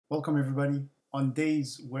Welcome everybody. On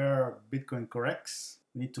days where Bitcoin corrects,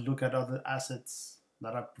 we need to look at other assets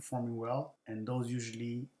that are performing well, and those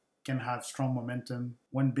usually can have strong momentum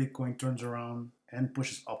when Bitcoin turns around and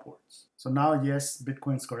pushes upwards. So now, yes,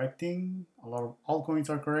 Bitcoin's correcting, a lot of altcoins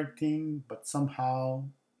are correcting, but somehow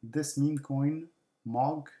this meme coin,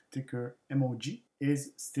 MOG, ticker MOG,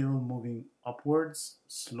 is still moving upwards,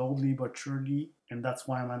 slowly but surely, and that's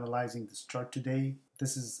why I'm analyzing this chart today.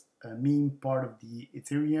 This is a meme part of the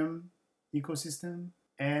Ethereum ecosystem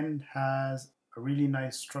and has a really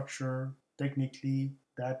nice structure technically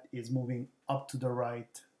that is moving up to the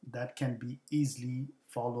right that can be easily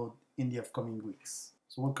followed in the upcoming weeks.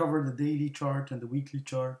 So we'll cover the daily chart and the weekly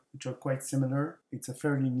chart, which are quite similar. It's a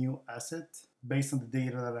fairly new asset based on the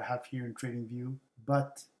data that I have here in TradingView,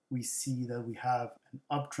 but we see that we have an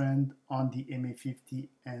uptrend on the MA50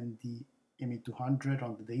 and the MA200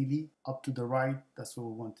 on the daily. Up to the right, that's what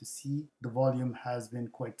we want to see. The volume has been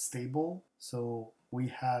quite stable, so we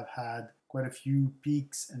have had quite a few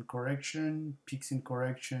peaks and correction, peaks in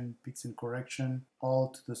correction, peaks in correction, all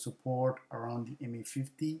to the support around the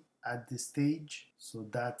MA50 at this stage. So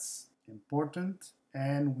that's important.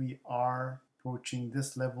 And we are approaching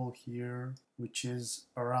this level here, which is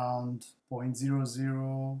around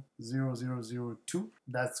 0.000002.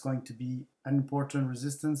 That's going to be an important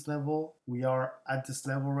resistance level. We are at this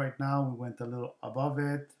level right now. We went a little above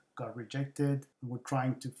it, got rejected. We're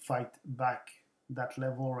trying to fight back that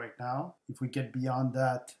level right now. If we get beyond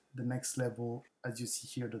that, the next level, as you see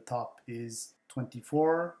here, the top is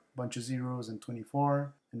 24, bunch of zeros and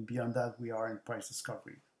 24, and beyond that we are in price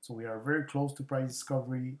discovery. So we are very close to price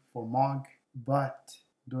discovery for MOG, but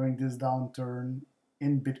during this downturn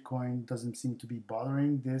in Bitcoin doesn't seem to be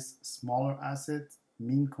bothering this smaller asset,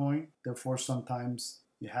 meme coin. Therefore, sometimes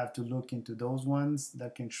you have to look into those ones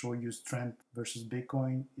that can show you strength versus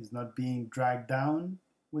Bitcoin is not being dragged down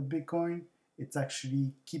with Bitcoin. It's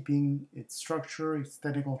actually keeping its structure, its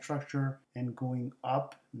technical structure, and going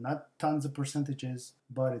up. Not tons of percentages,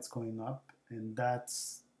 but it's going up. And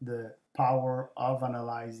that's the power of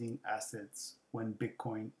analyzing assets when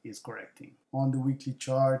Bitcoin is correcting. On the weekly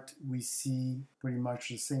chart, we see pretty much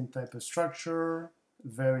the same type of structure,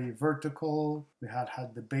 very vertical. We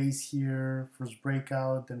had the base here, first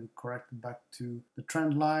breakout, then we corrected back to the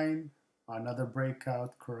trend line. Another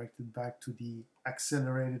breakout, corrected back to the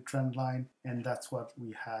accelerated trend line, and that's what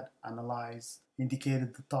we had analyzed.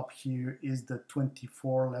 Indicated the top here is the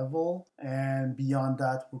 24 level, and beyond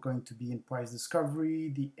that we're going to be in price discovery.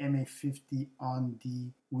 The MA50 on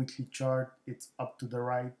the weekly chart, it's up to the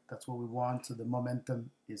right. That's what we want. So the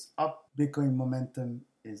momentum is up. Bitcoin momentum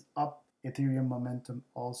is up. Ethereum momentum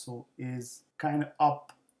also is kind of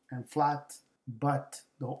up and flat, but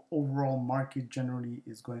the overall market generally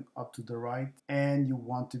is going up to the right, and you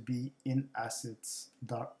want to be in assets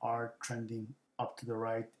that are trending up to the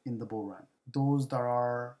right in the bull run. Those that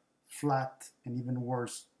are flat and even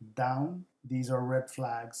worse down, these are red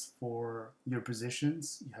flags for your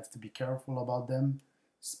positions. You have to be careful about them,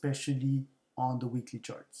 especially on the weekly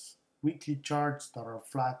charts. Weekly charts that are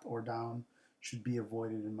flat or down should be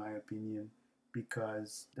avoided in my opinion,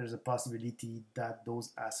 because there's a possibility that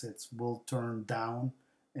those assets will turn down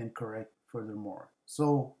and correct furthermore.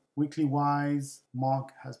 So weekly wise,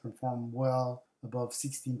 MOG has performed well, above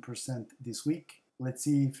 16% this week. Let's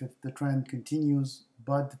see if the trend continues,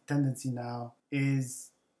 but the tendency now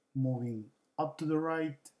is moving up to the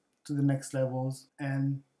right to the next levels,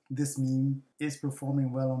 and this meme is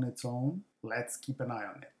performing well on its own. Let's keep an eye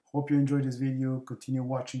on it. Hope you enjoyed this video. Continue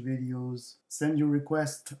watching videos. Send your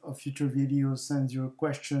request of future videos. Send your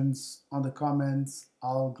questions on the comments.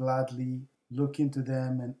 I'll gladly look into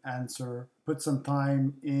them and answer. Put some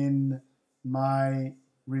time in my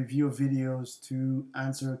review videos to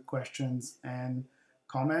answer questions and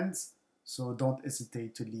comments. So don't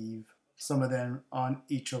hesitate to leave some of them on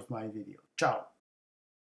each of my videos. Ciao.